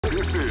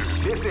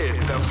This is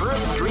the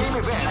first dream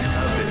event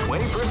of the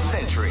 21st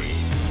century.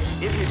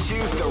 If you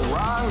choose the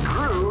wrong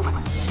groove,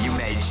 you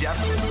may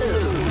just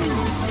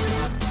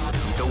lose.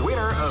 The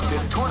winner of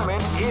this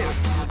tournament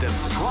is the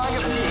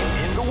strongest team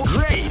in the world.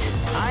 Great!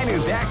 I knew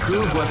that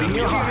groove was in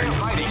your heart.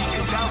 Fighting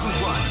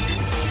 2001.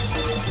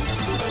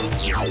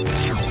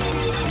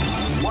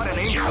 What an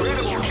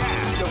incredible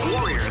cast of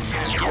warriors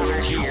has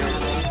gathered here.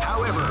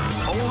 However,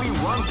 only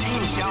one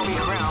team shall be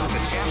crowned the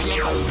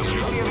champion of the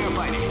Millionaire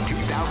Fighting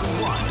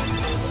 2001.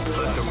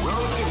 But the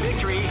road to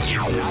victory is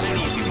not an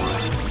easy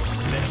one.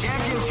 The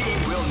champion team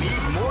will need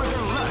more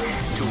than luck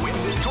to win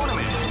this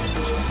tournament.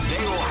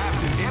 They will have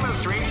to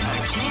demonstrate a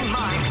keen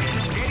mind and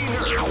steady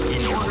nerves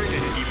in order to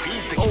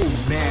defeat the... Oh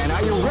man,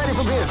 are you ready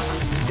for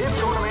this? This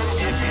tournament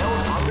is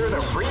held under the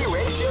free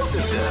ratio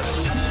system.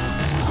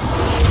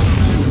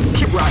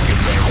 Keep rocking,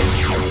 baby.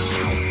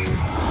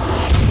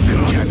 You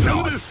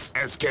cannot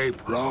escape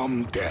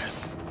from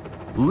death.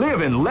 Live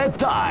and let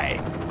die.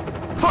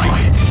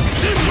 Fight!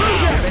 They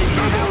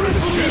came out with a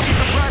sneaky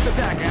surprise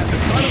attack at the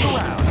start of the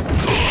round.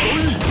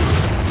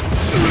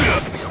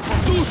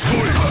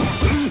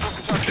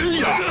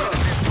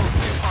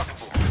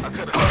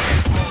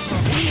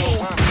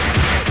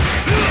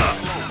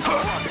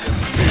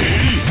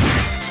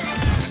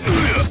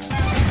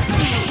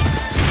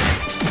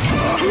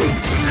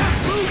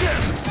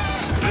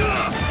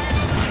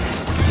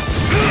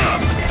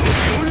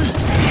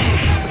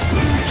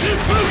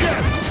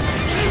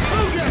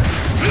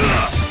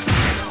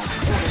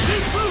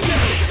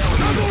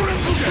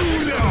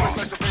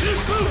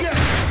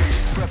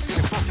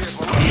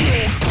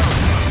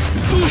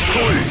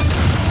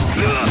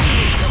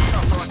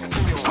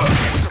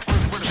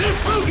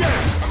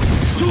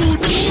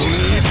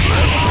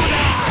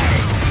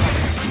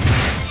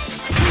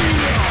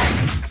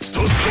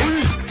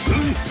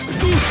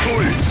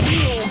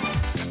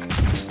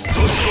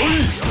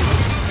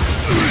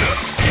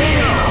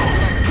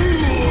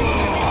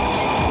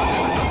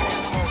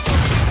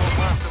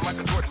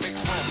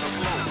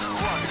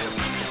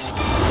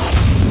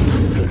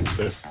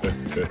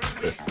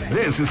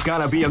 This is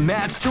gonna be a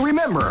match to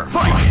remember.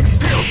 Fight! Wow,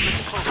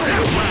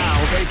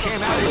 they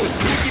came out with a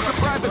sneaky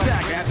surprise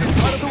attack at the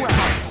start of the round.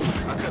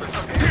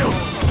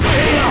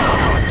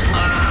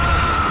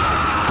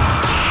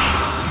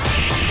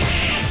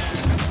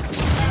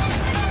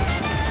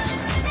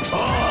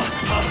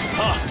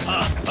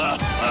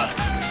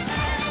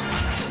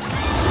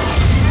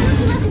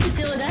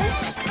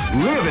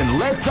 Live and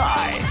let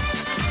die.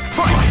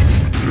 Fight!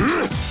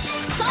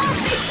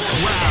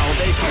 Wow,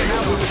 they came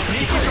out with a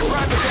sneaky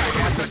surprise attack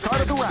at the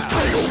start of the round.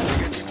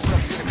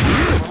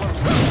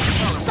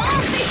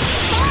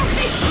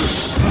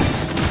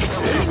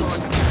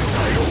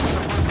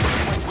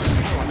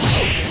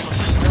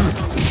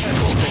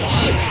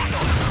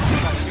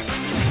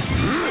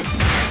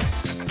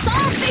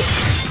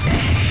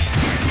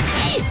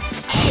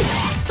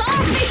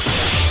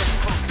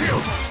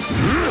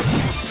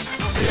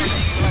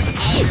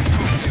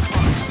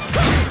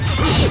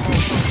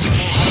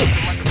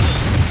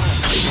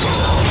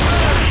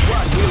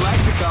 What we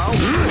like to call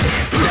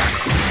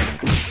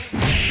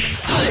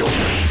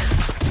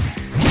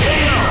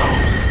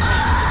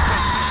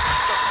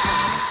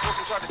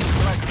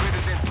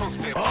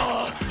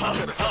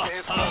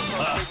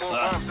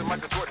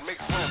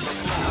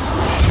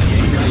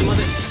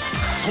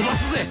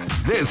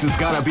This is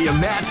gonna be a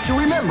match to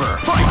remember.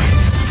 Fight!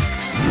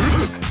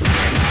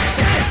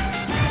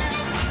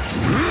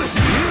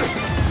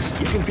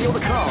 You can feel the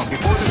calm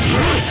before the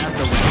storm at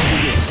the round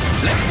begins.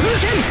 Left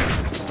Putin!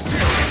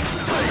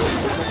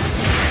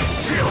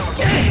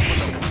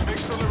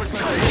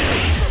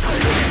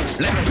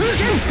 Left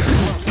Putin!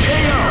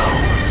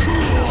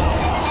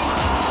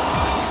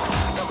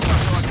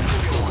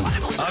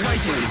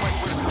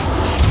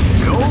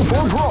 Go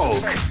for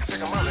broke!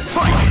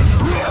 Fight!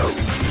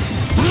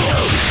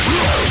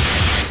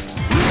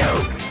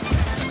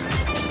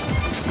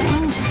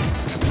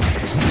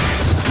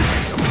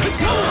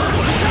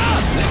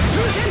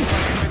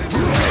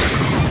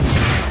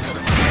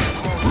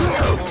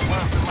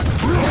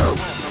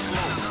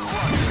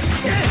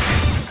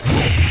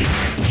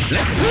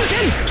 Left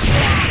Putin!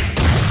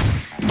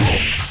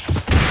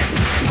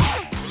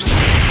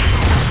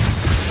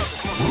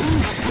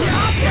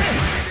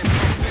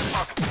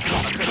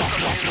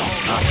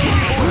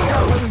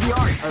 The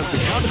art of the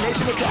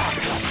combination attack.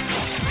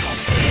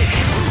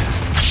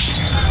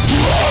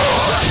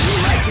 What we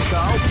like to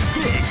call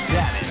big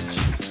damage.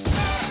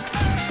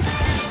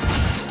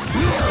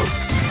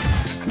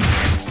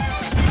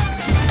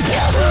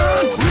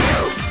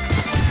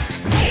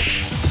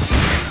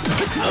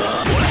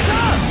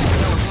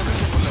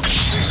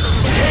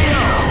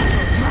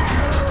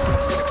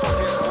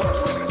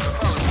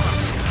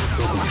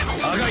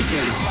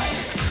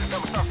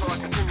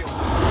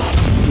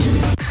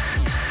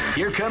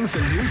 Here comes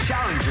a new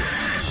challenger.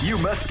 You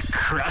must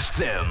crush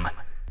them.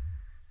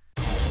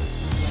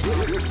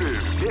 This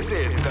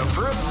is the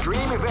first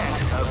dream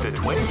event of the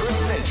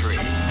 21st century.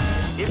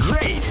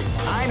 Great!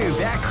 I knew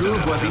that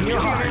groove was in your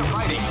heart.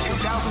 Fighting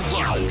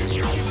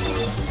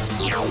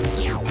 2001.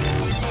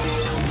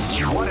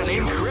 What an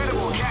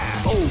incredible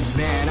cast! Oh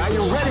man, are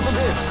you ready for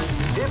this?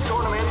 This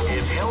tournament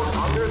is held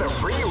under the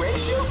free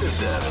ratio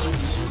system.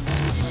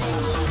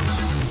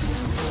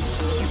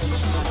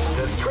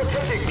 The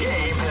strategic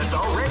game has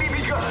already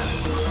begun.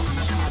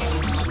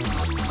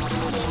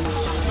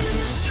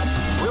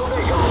 Will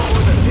they go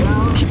for the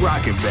down? Keep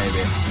rocking,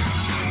 baby.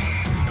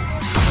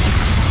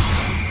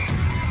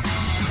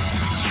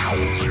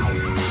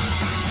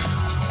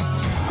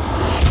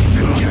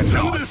 You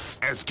cannot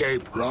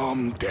escape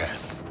from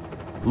death.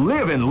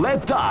 Live and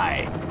let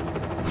die.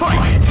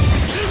 Fight!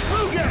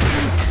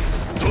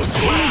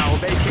 Wow,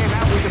 they came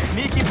out with a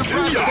sneaky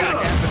surprise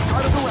attack at the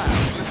start of the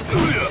round.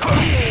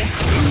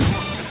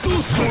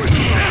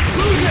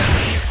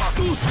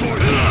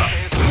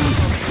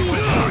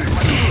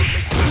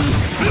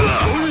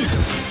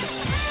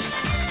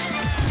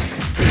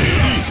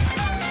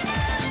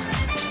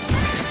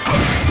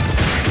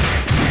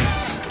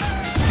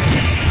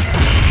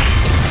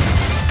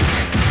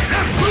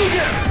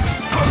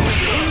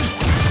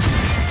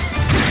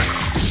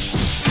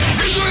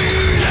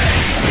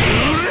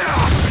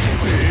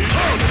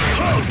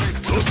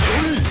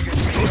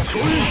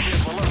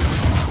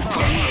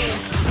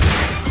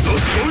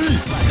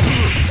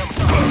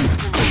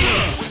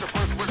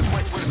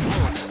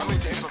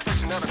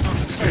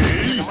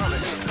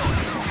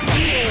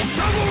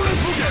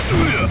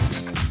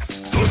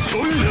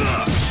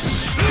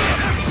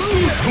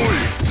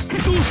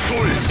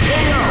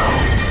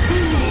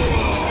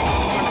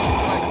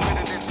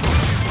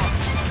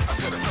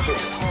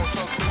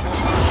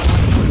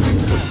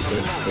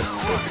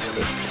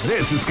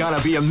 This is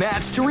gonna be a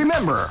match to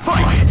remember.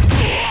 Fight!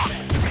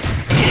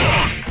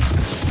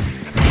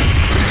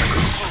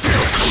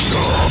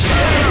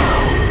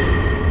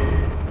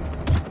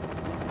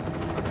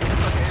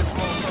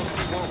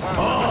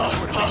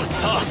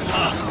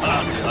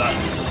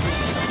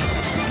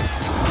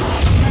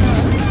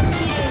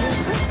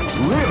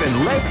 Live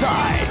and let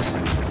die.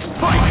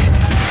 Fight!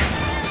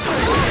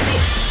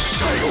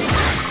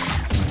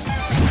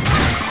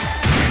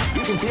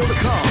 You can feel the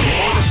calm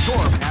or the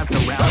storm as the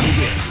round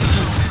begins.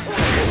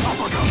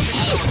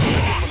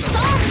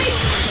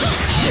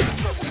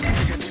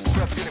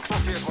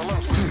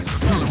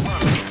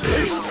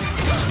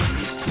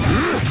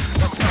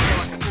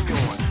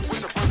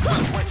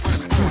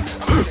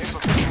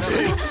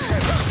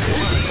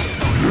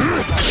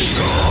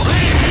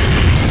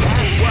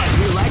 What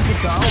we like to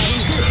call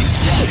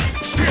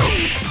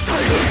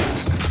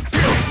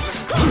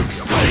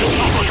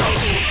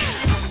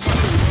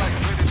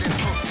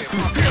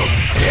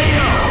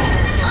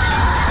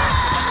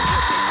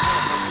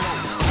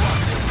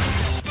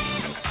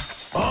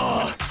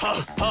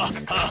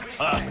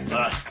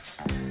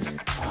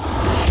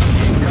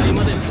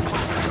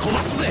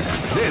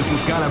This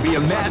is gonna be a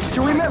match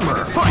to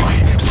remember.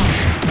 Fight!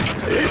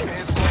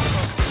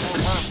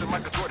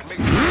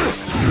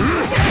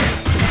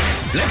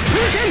 Let's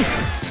begin!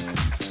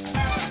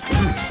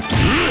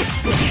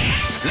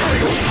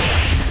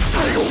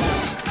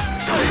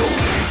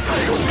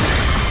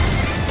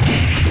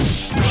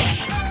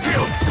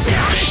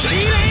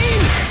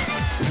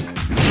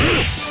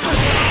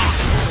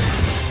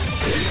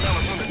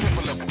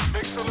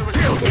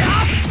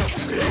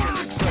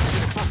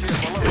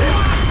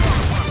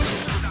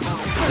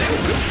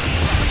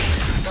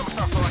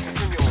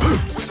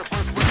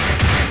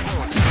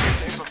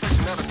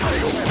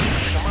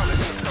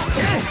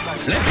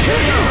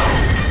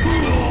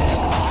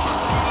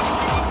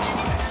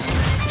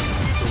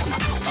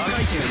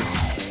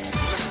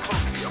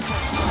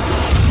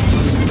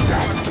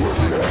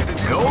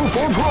 Go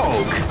for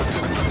broke!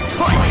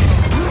 Fight!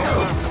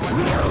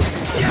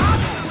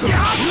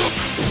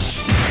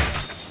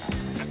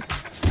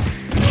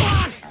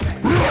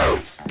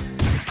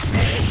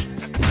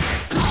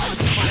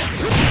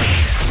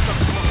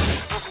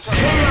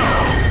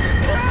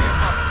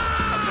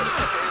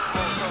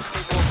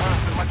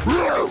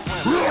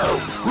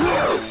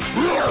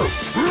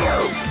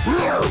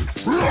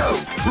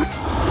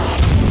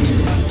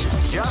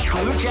 Just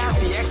look at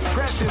the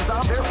expressions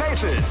on their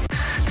faces.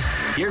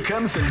 Here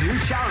comes a new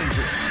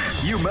challenger.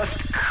 You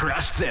must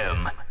crush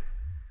them.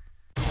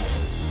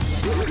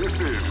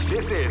 This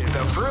is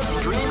the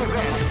first dream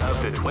event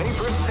of the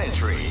 21st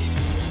century.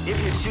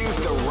 If you choose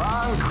the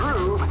wrong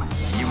groove,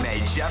 you may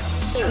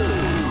just...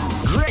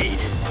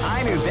 Great!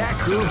 I knew that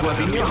groove was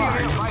in your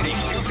heart. Fighting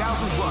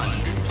 2001.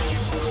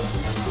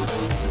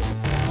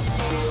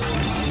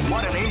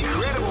 What an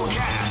incredible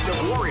cast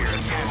of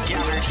warriors has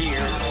gathered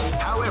here.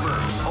 However,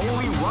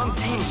 only one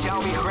team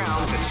shall be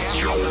crowned the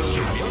champion of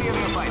the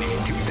Millionaire Fighting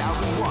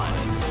 2001.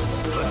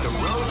 But the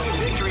road to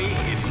victory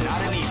is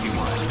not an easy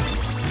one.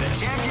 The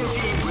champion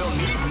team will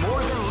need more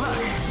than luck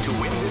to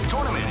win this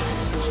tournament.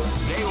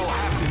 They will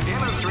have to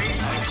demonstrate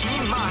a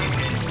keen mind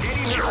and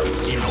steady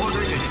nerves in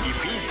order to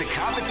defeat the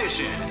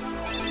competition.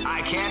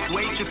 I can't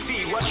wait to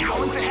see what's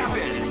going to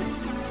happen.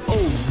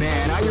 Oh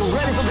man, are you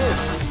ready for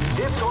this?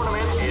 This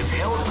tournament is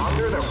held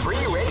under the free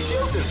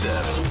ratio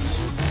system.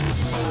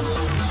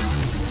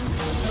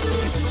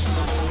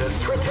 The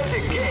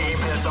strategic game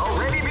has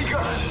already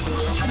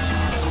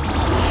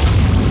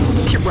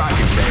Keep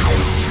rocking,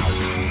 baby.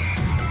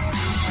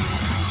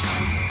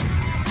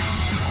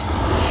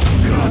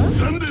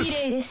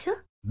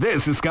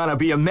 This is gonna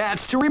be a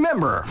match to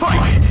remember.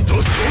 Fight! Feel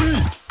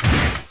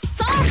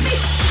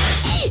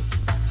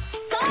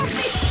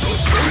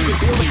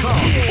the call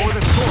before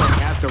the score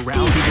at the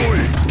round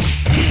begins.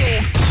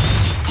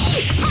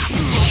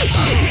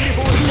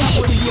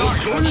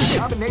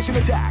 Combination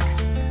attack.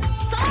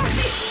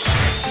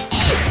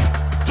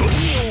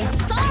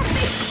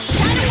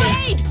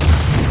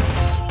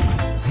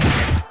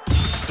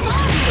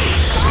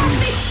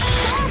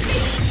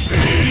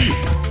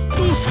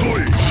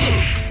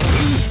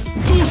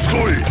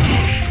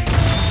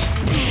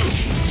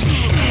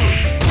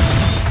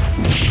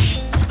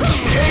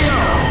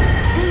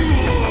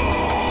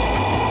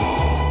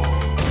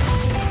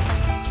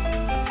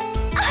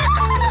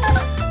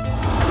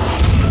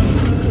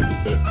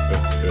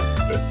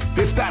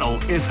 This battle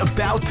is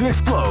about to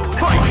explode.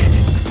 Fight!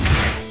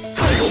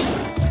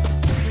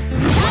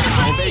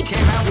 Wow, they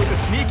came out with a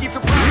sneaky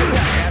surprise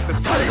attack at the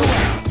start of the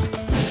round.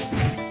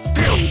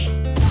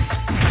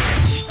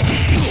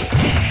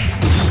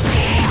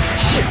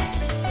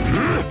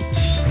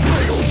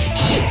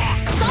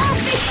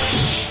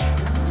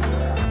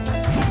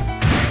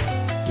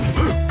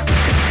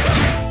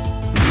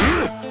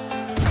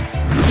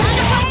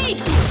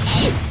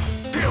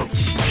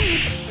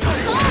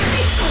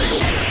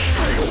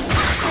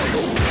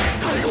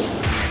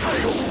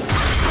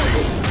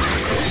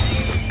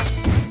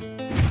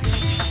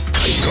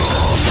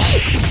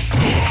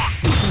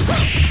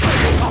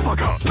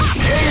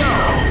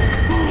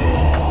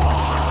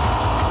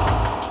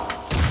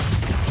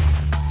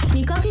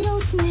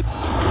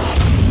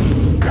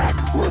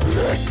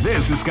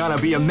 This is gonna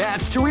be a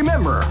match to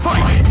remember.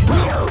 Fight!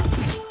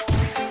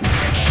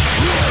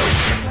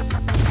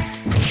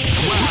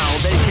 Wow,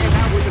 they came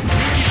out with a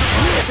sneaky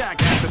surprise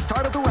attack at the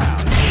start of the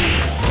round.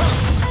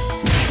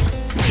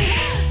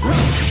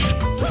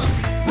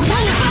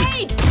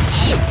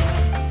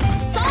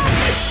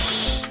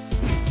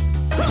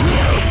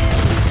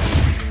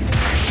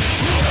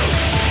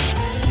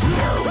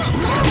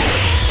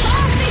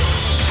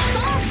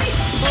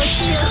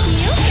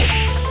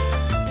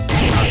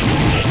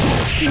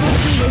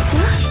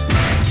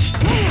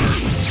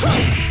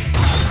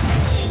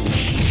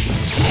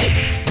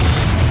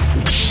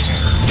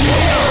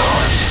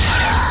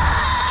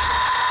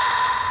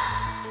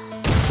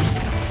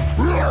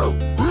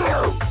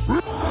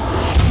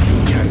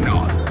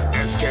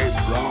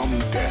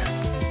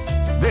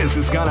 This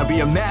is gonna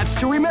be a match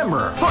to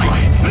remember.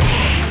 Fight!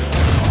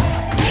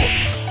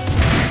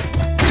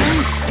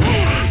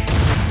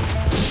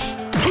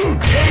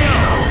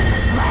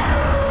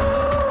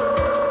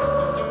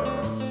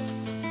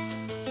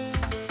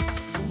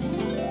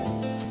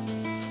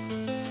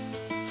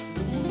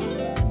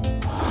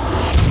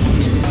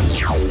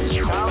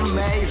 Some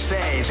may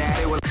say that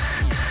it was...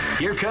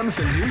 Here comes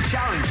a new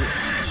challenger.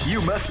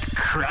 You must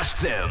crush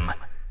them.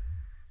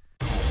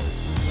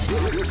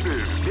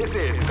 This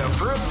is the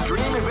first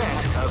dream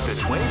event of the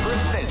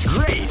 21st century.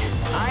 Great!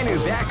 I knew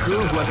that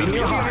groove was in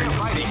your heart.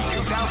 Fighting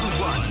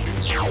 2001.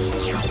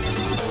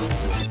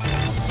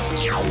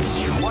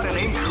 What an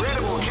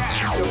incredible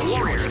cast of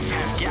warriors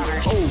has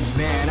gathered. Oh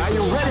man, are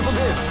you ready for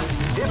this?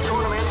 This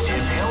tournament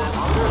is held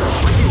under the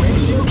free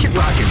ratio. Keep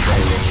rocking,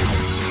 baby.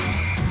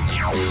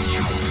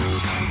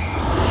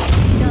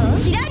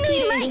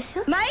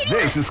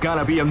 This is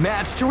gonna be a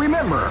match to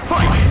remember.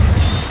 Fight!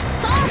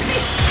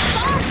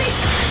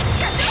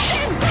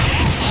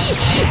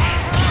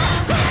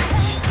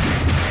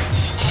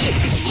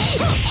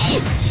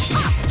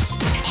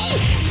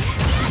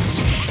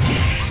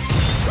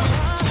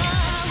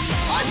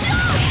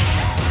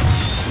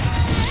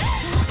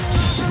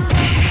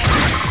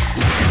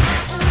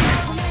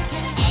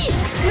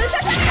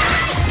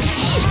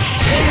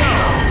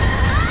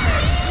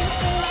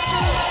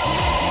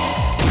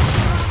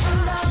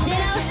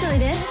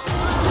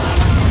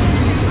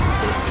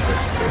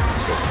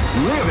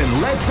 Live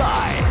and let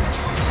die.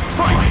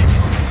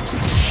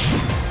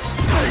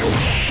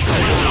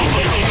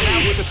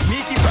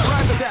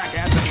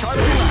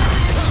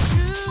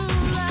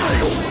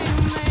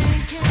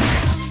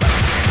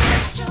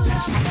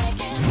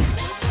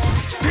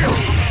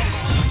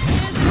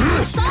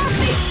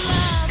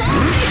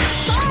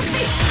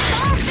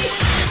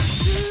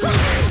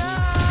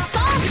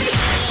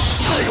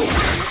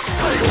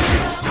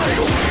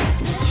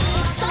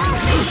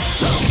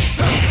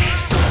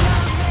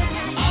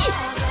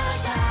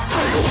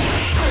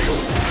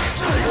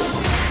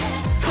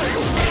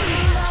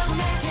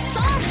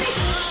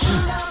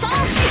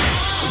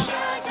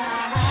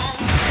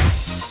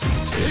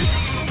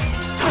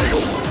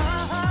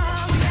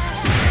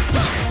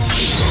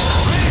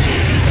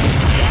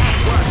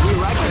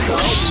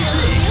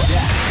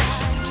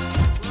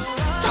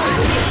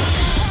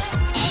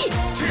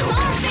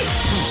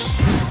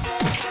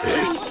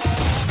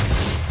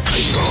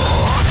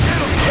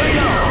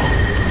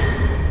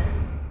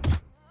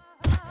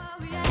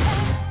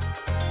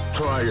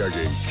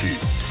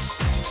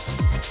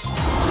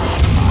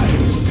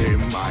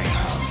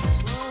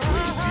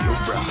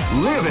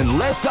 Live and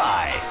let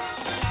die.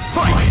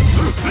 Fight!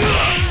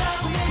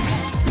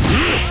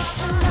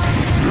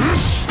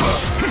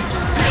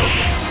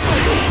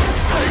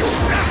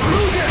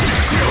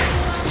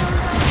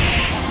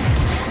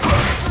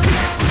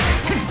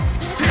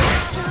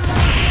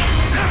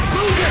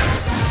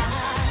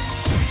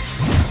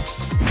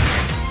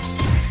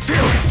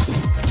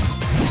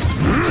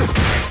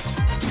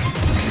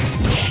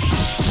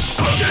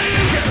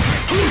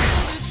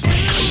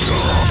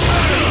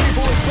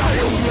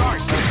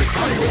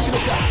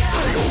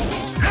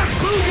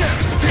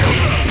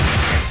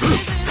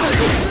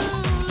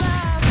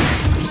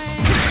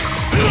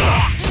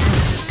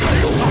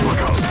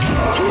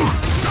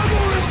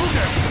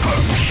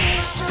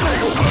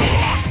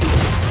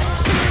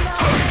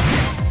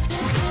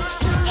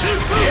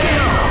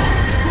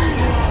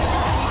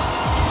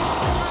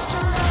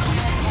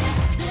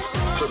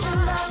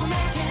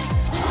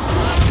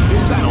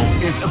 This battle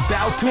is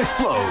about to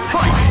explode.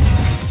 Fight!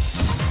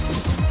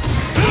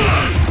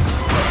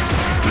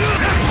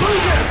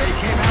 They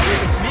came out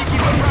with a sneaky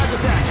surprise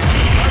attack at the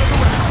start of the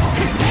round.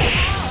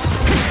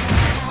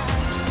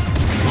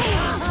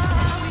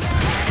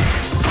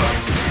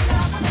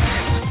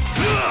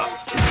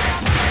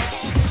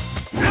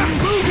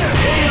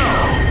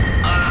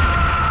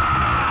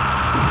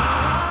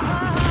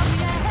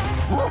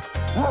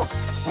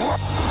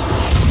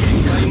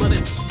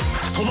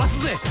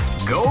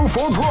 Go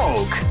for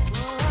broke.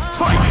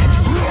 Fight!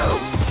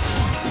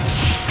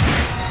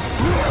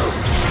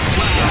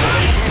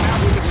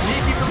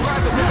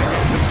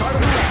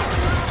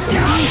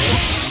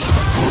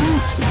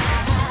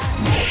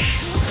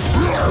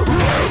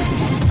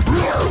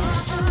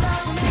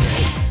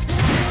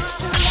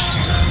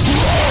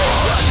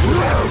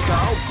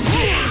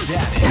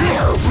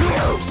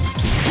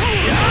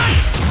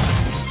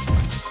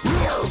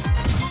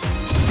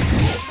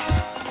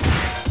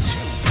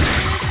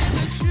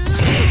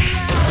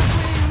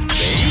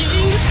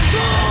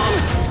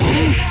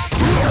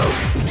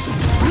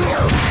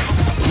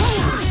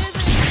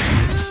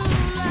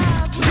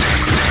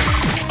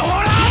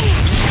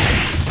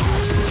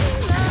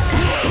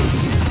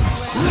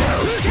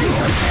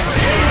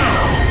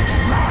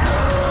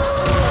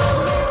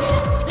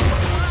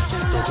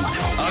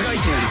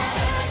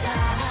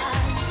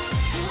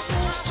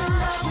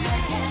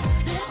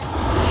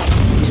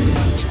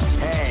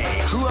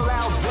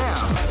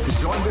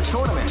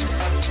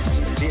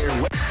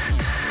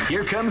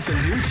 Here comes a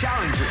new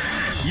challenger.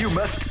 You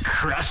must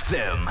crush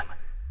them.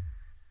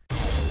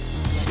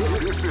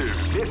 This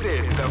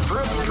is the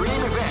first dream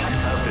event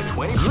of the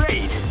 20.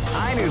 Great!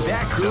 I knew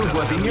that groove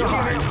was in your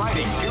heart.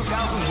 Fighting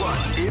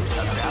 2001 is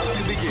about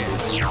to begin.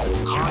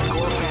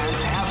 Hardcore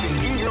fans have been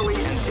eagerly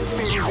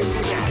anticipating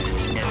this event,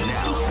 and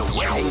now the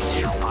waiting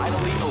is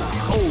finally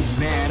over. Oh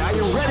man, are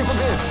you ready for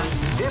this?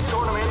 This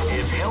tournament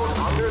is held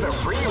under the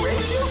free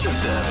ratio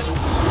system.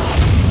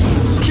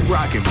 Keep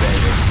rocking,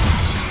 baby.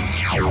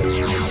 I'll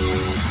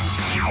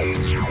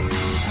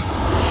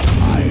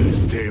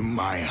stay in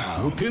my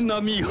house.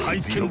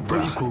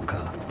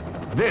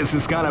 This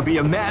is gonna be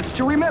a match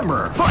to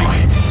remember.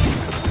 Fight!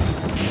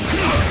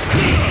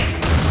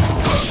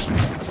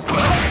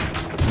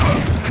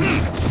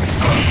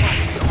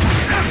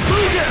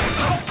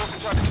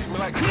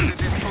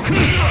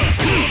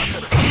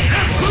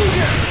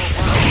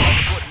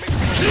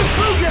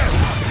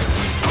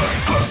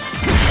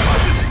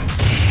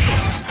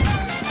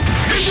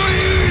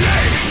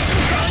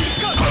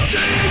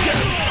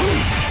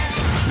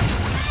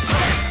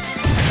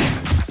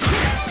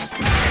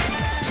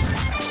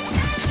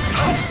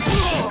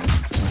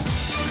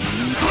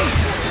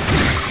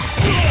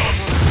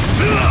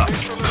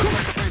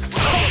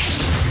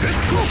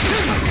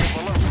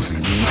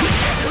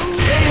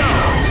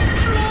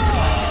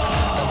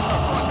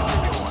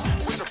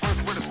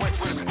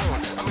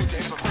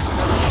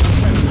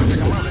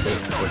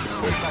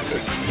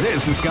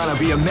 This is gonna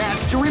be a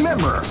match to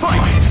remember.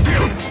 Fight!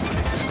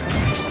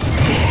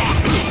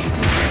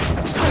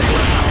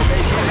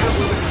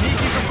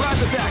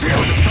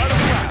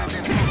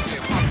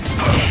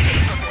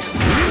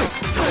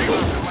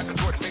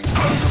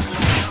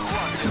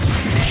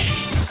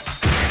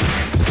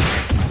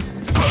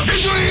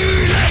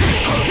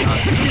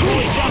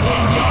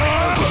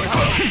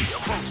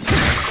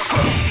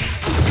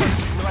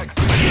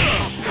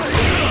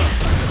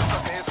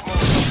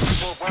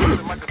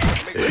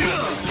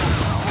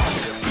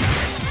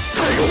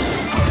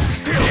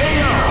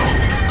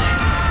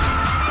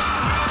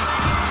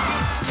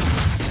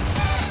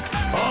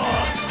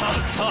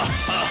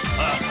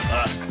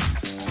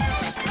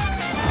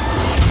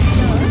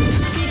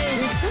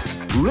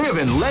 Live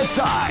and let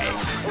die.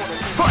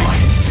 Fight!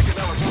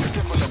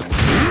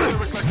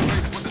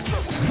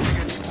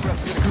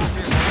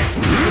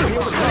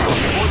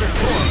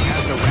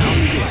 As the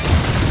round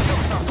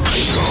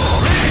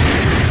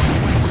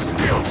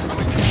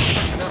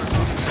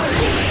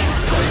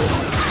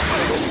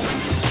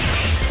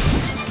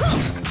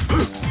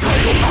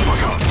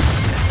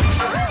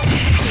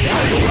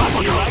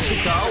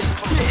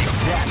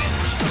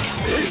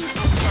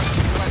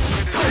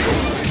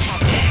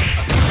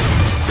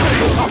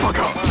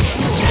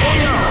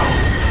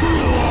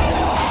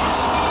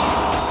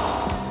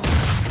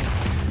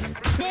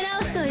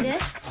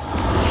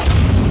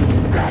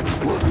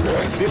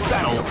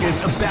battle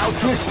is about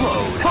to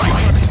explode.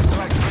 Fight!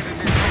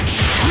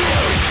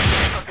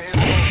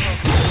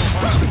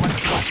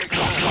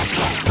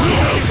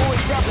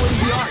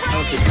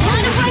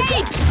 Shadow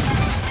Blade!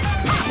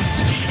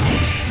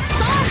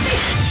 Zombie!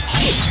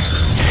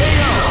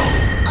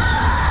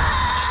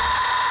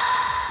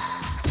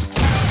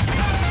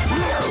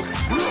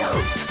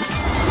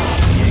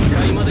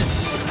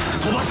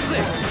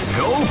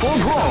 Go for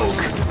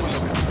broke!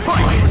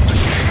 Fight!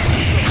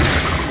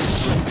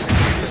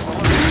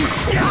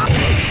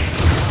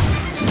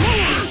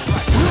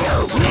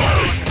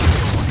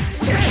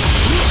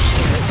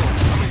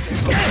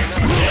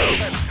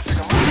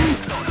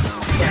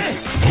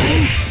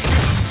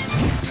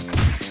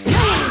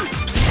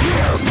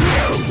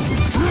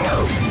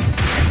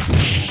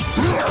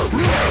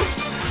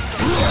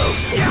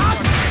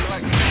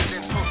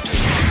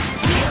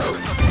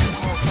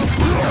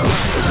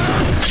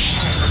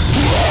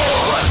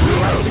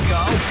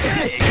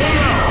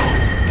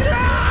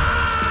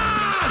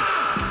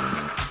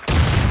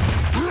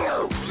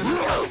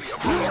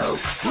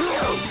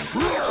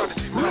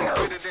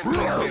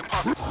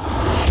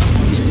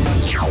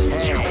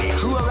 Hey,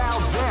 who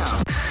allowed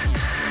them?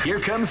 Here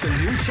comes a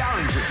new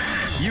challenger.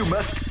 You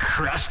must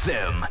crush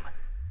them.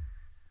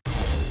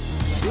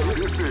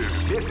 This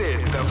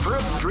is the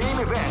first dream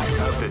event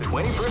of the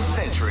 21st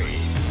century.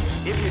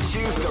 If you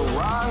choose the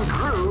wrong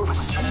groove,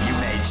 you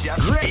may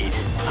just... Great!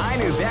 I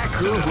knew that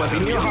groove was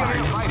in your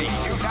heart. Fighting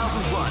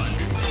 2001.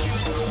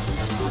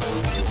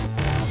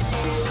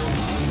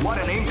 What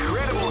an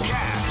incredible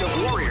cast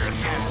of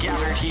warriors has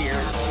gathered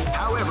here.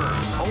 However,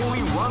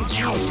 only one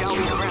team shall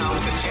be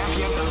crowned the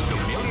champion of the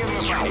Millionaire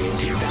Fighting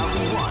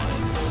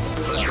 2001.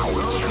 But the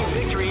road to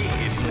victory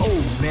is...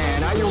 Oh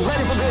man, are you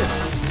ready for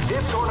this?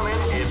 This tournament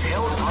is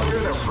held under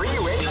the free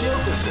ratio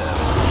system.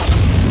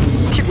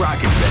 Keep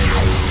rocking, baby.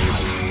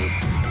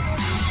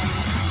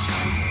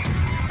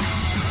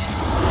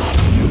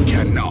 You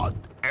cannot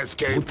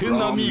escape from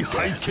death.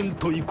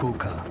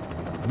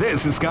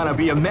 This is gonna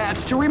be a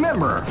match to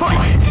remember.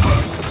 Fight!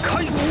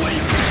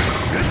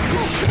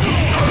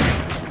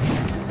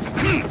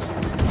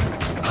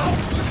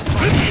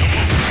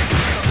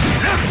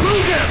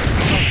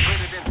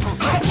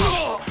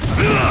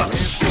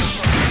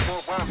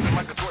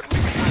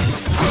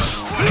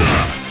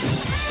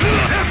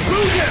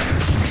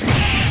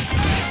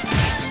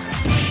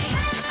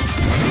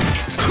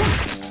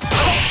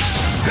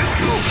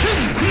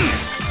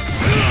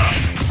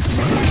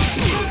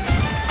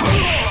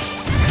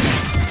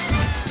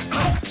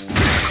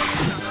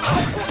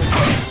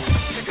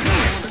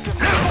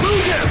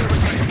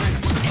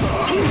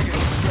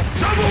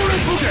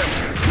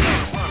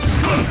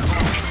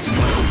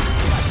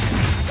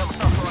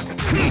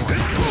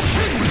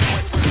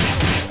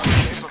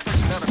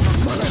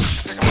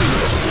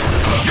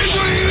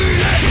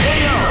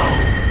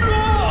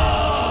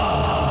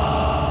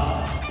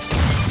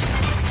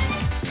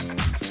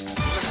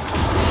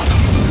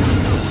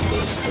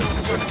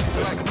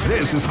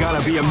 This is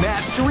gonna be a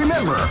match to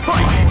remember.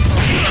 Fight!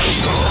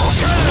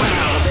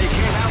 Wow, they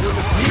came out with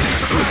a sneaky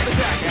surprise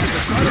attack at the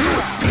start of the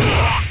round.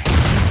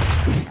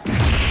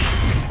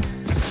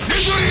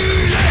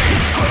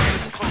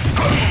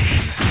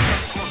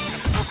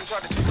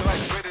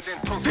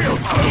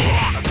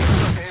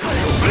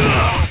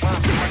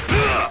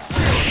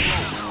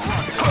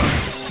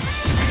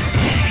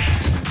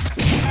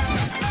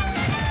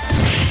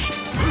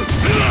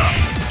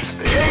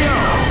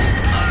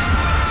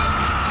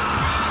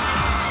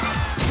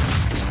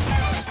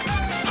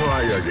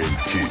 Try again,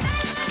 kid.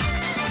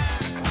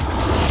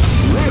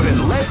 Live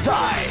and let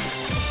die.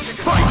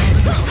 Fight!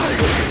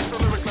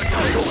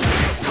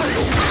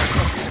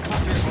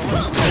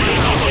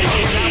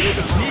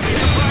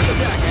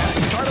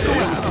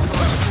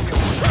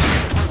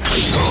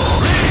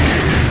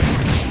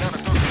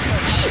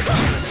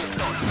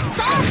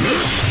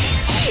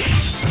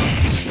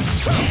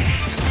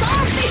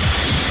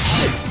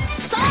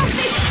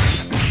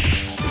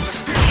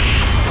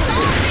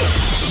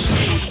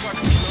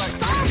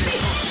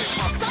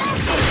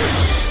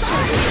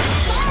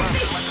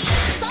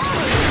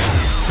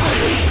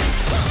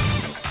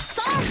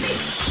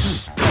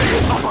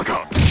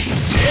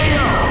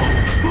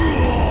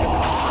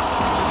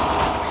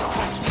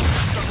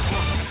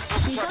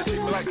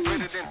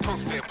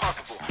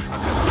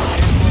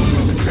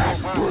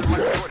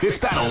 This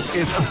battle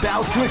is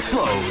about to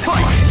explode.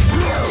 Fight!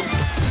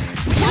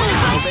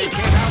 Wow, they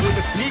came out with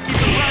a sneaky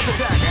surprise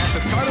attack at the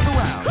start of the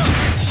round.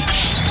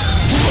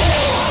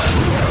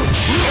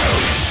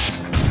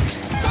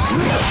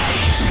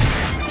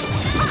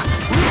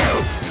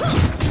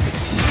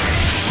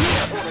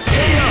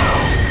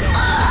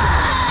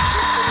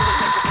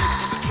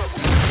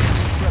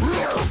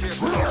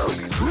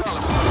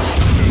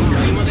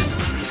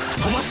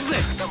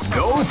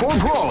 Go for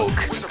broke.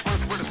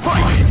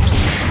 Fight!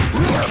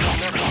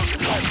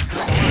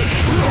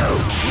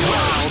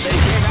 Wow, they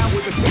came out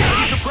with a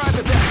sneaky surprise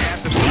attack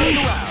at the start of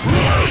the round.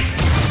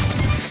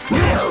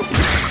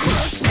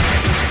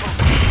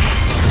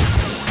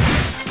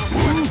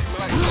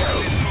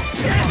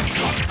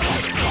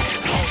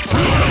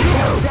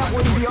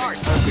 the art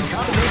of the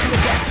combination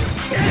attack.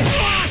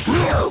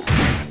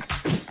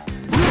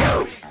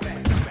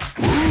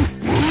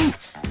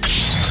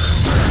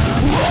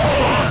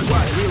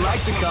 What we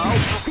like to call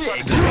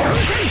big.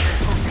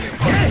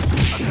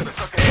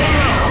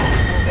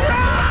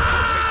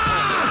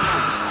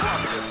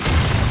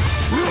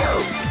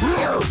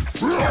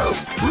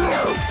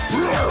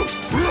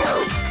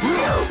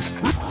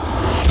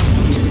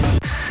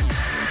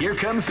 Here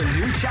comes a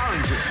new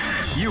challenger.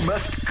 You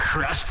must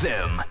crush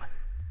them.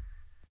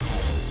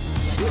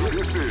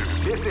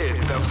 This is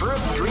the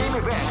first dream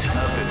event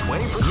of the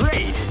 21st.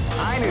 Great!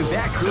 I knew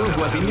that groove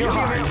was in your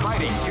heart.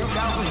 Fighting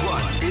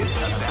 2001 is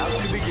about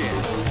to begin.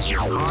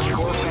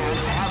 Hardcore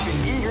fans have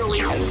been eagerly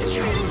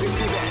anticipating this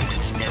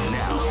event, and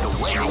now the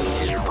waiting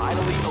is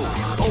finally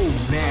over. Oh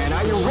man,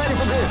 are you ready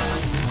for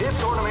this? This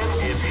tournament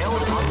is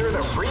held under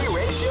the free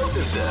ratio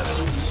system.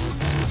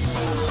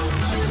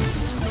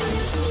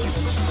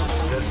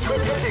 The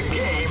strategic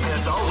game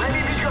has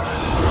already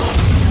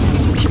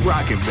begun. Keep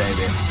rocking,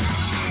 baby.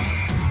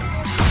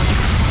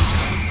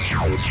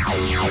 I'll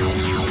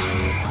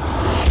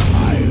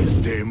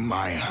stay in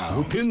my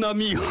house.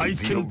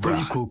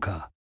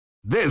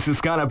 This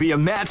is gonna be a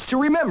match to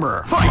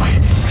remember. Fight!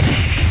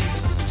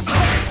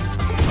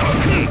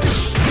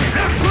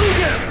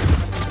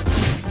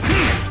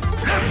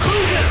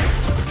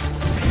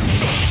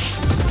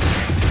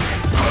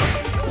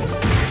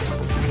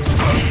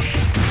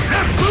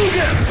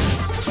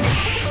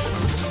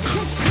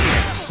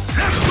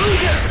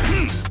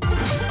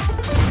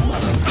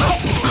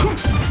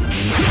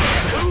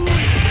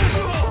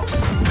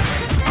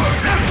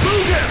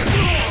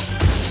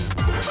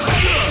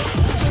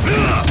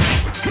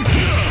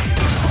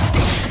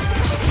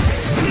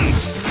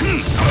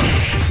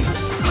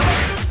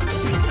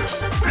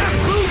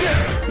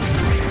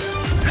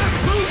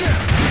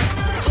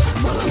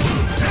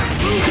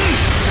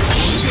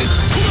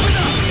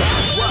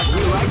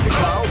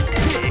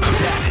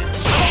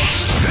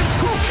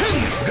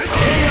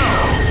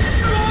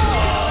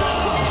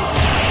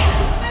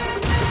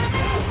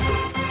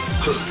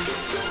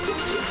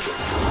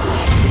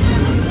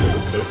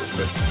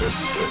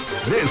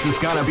 This is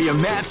gonna be a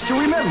match to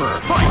remember.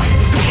 Fight!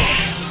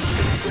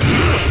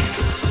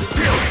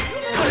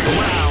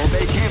 Wow,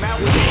 they came out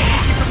with a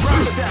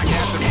surprise attack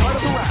at the start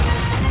of the round.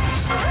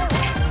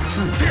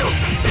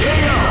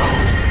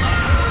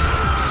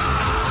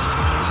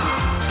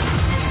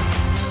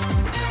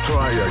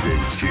 Try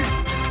again, kid.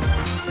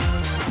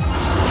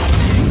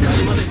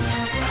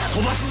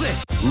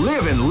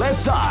 Live and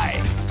let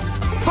die.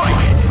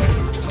 Fight!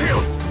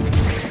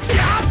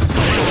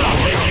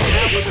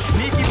 With a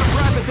sneaky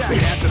surprise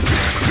attack at the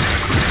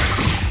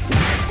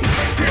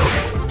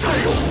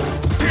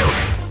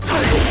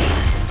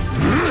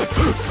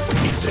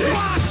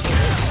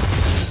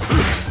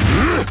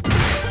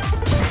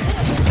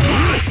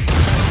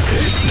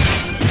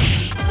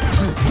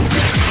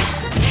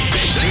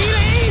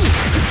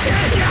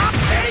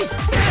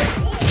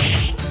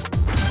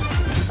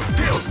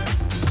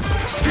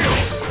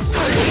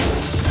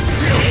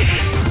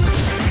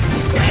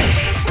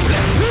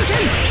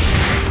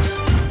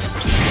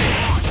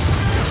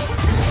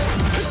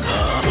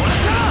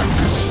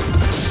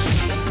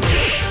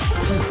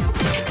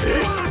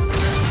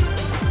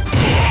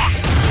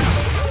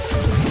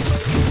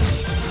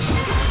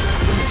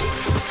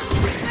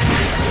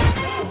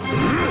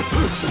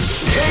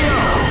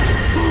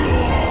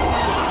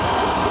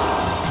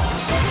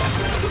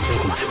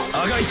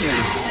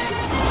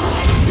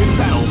This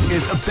battle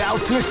is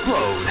about to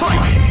explode.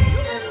 Fight!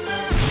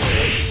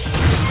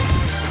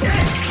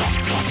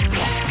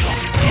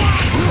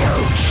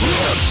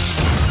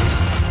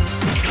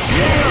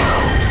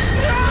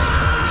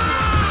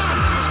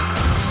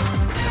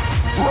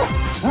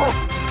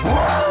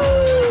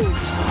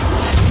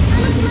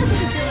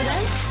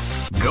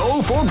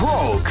 Go for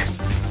broke.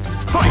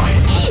 Fight!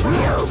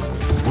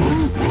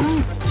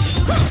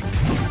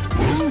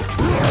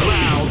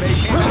 Wow, they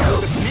came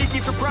out with a sneaky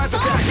surprise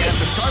attack at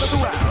the start of the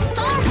round.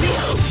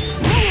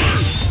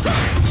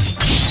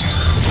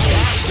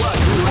 That's what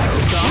we like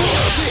to call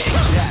big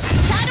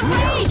damage. Shadow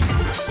Raid!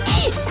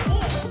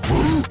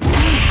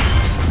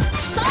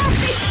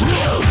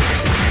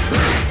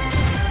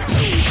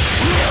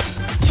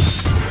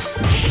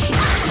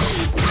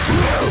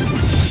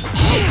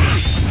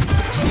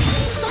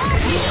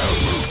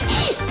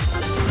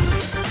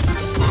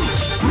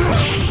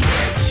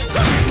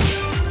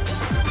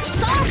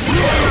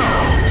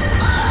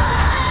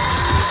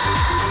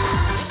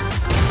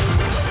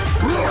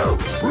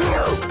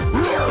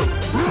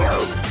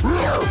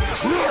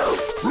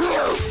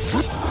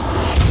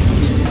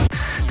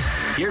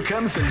 Here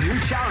comes a new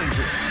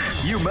challenger.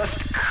 You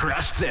must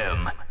crush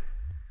them.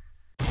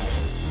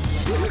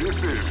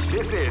 This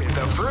is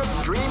the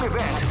first dream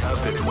event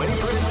of the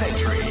 21st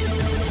century.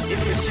 If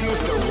you choose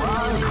the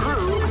wrong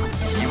groove,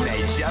 you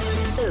may just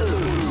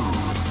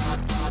lose.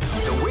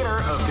 The winner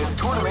of this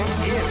tournament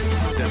is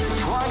the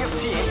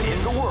strongest team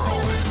in the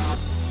world.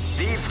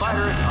 These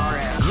fighters are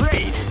as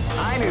great.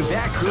 I knew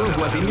that groove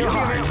was in your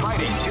heart.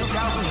 Fighting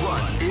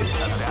 2001 is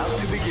about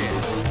to begin.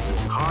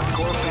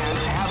 Hardcore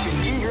fans have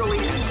been eagerly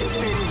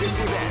anticipating this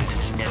event,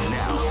 and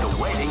now the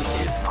waiting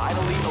is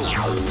finally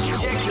over.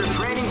 Check your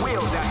training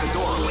wheels at the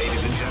door,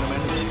 ladies and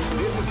gentlemen.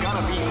 This is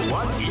gonna be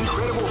one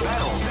incredible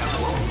battle that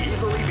won't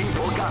easily be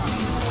forgotten.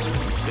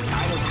 The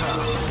time has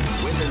come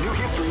when the new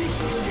history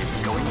is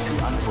going to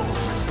unfold.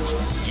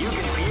 You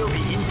can feel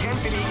the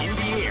intensity in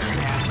the air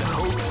as the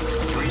hopes,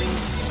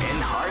 dreams, and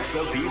hearts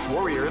of these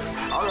warriors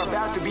are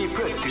about to be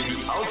put to the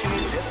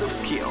ultimate test of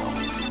skill.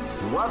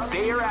 What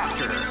they are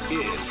after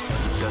is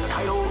the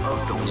title of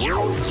the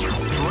world's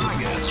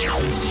strongest.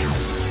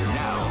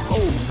 Now,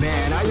 oh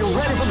man, are you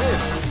ready for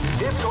this?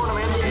 This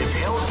tournament is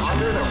held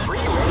under the free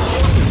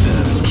ratio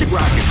system. Keep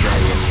rocking,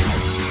 Dragon.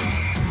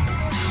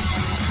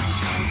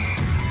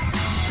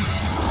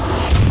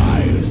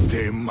 I'll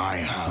stay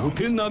my house.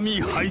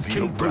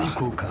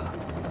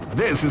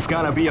 This is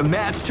gonna be a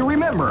match to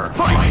remember.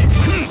 Fight!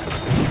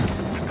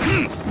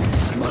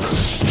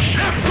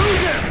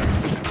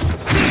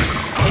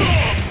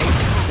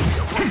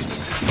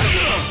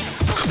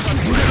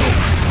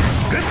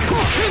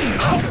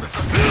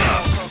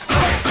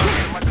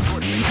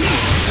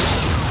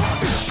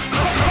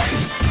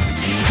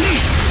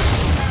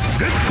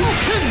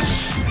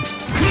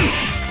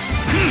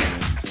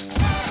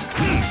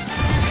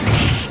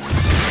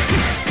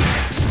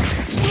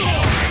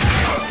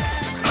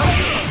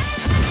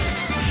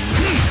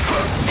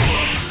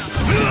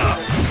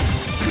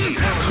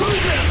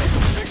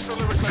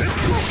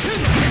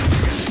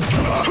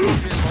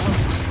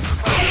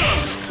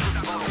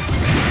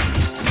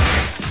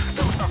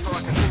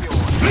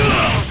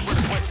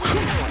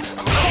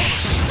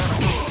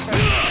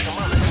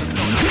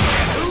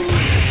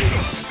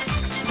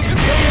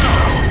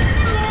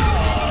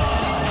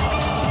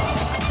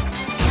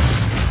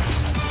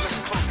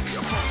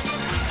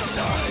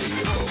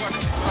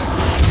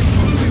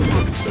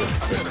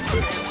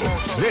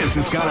 This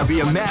is gonna be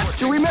a match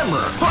to remember.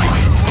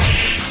 Fight!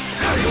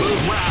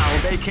 Wow,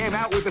 they came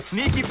out with a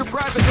sneaky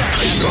surprise attack.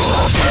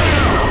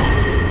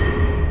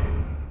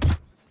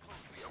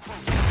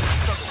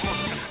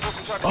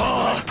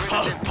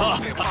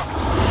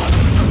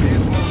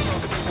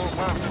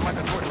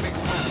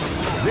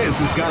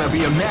 This is gonna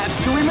be a match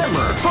to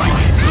remember.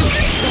 Fight!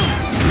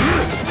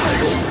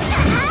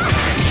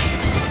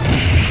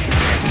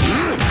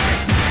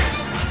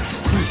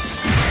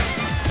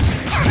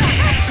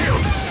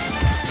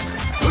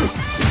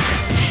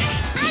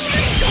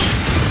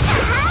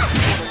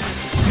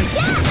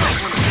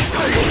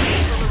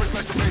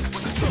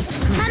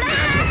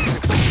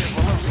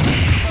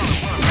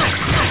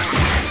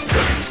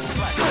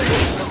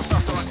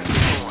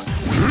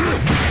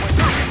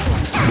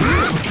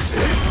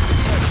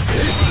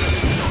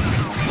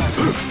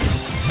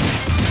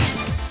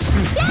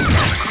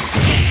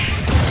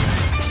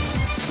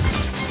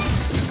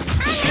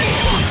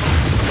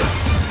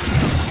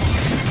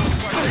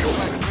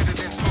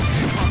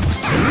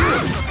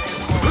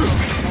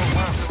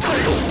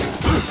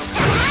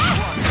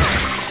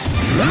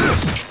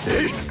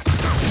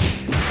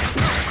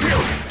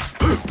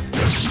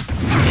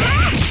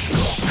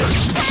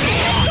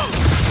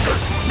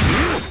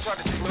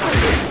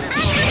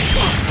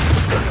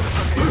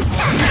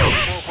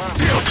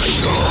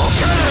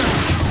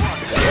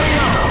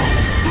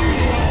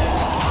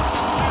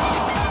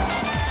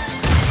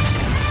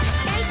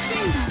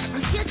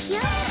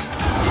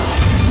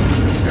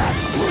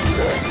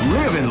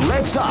 Live and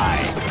let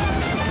die.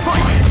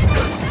 Fight!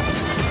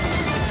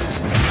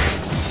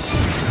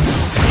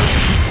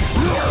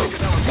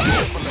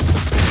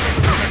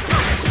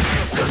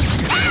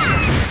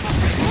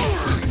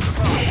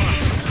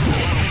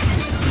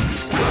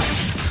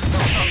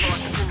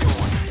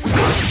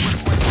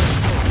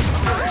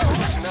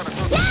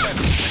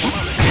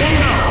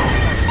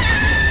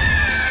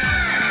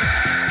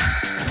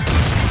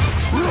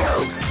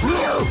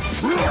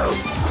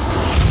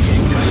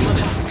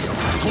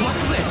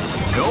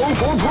 Go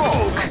for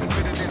broke!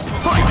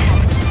 Fight!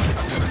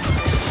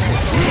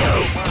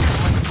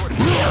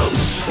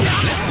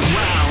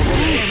 Wow,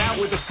 they came out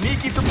with a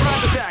sneaky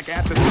surprise attack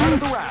at the start of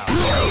the round.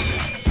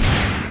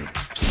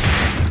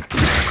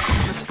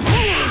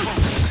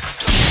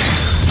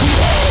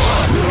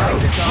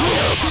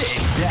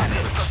 Big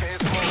damage.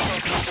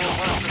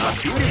 A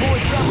beauty boy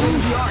juggling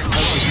the art of the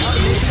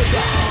coordinated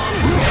attack.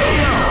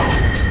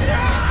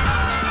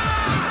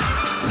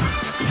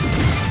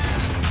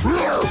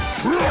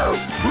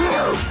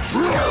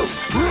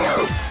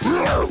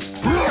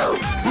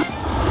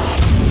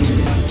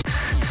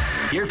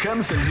 Here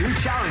comes a new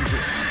challenger.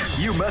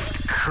 You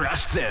must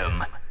crush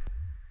them.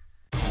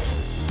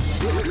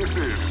 This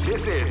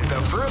is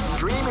the first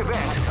dream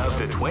event of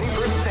the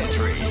 21st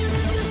century.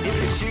 If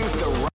you choose the